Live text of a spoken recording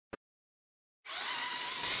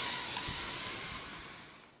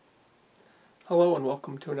Hello and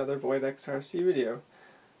welcome to another Void XRC video.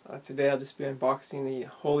 Today I'll just be unboxing the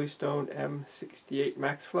Holy Stone M68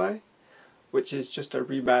 Maxfly, which is just a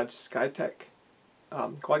rebadged Skytech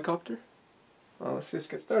quadcopter. Let's just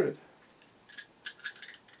get started.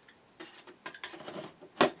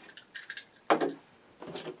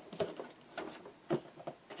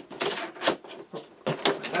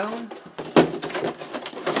 Down.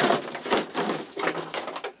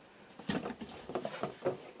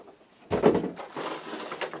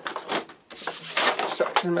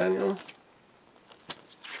 Instruction manual.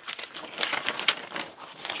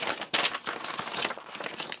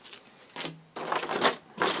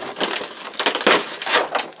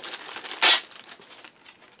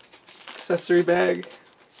 Accessory bag. Let's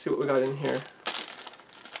see what we got in here.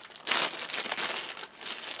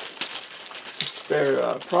 Some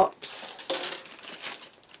spare props.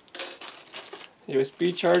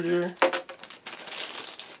 USB charger.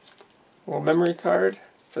 A little memory card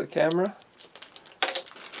for the camera.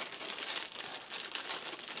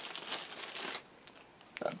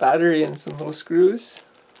 A battery and some little screws.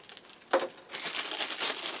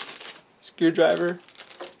 Screwdriver.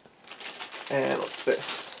 And what's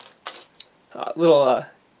this? Little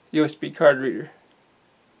USB card reader.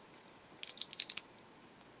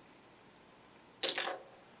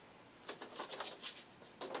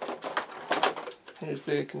 Here's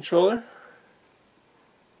the controller.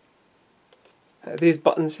 These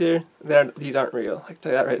buttons here, these aren't real. I can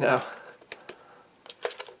tell you that right now.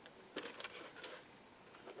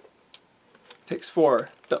 Takes 4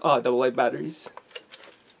 AA batteries.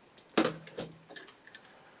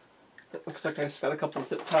 It looks like I just got a couple of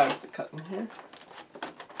zip ties to cut in here.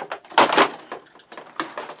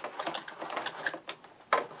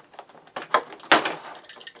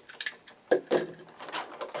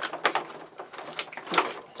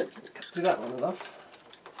 Cut through that one enough.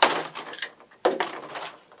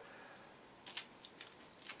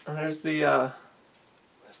 And there's the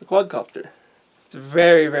quadcopter. It's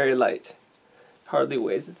very, very light. Hardly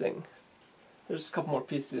weighs the thing. There's a couple more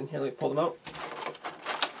pieces in here. Let me pull them out.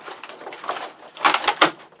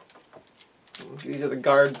 These are the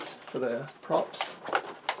guards for the props.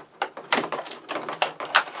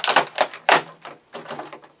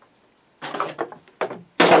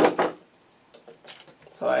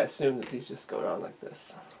 So I assume that these just go around like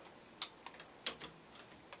this.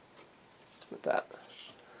 With that.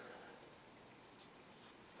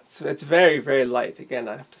 It's very, very light. Again,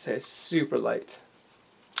 I have to say, it's super light.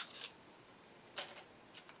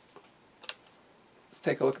 Let's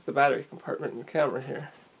take a look at the battery compartment in the camera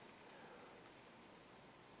here.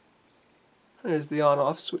 There's the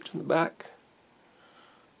on-off switch in the back.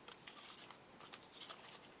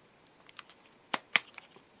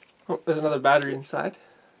 Oh, there's another battery inside.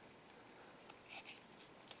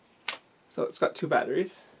 So it's got 2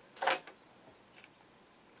 batteries.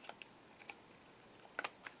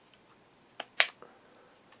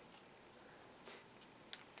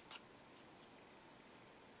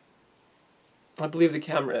 I believe the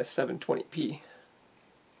camera is 720p,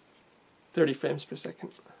 30 frames per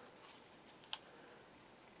second.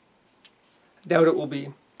 I doubt it will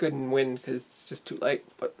be good in wind because it's just too light,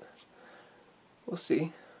 but we'll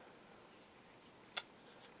see.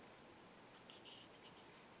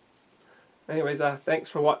 Anyways, thanks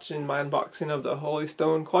for watching my unboxing of the Holy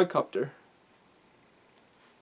Stone quadcopter.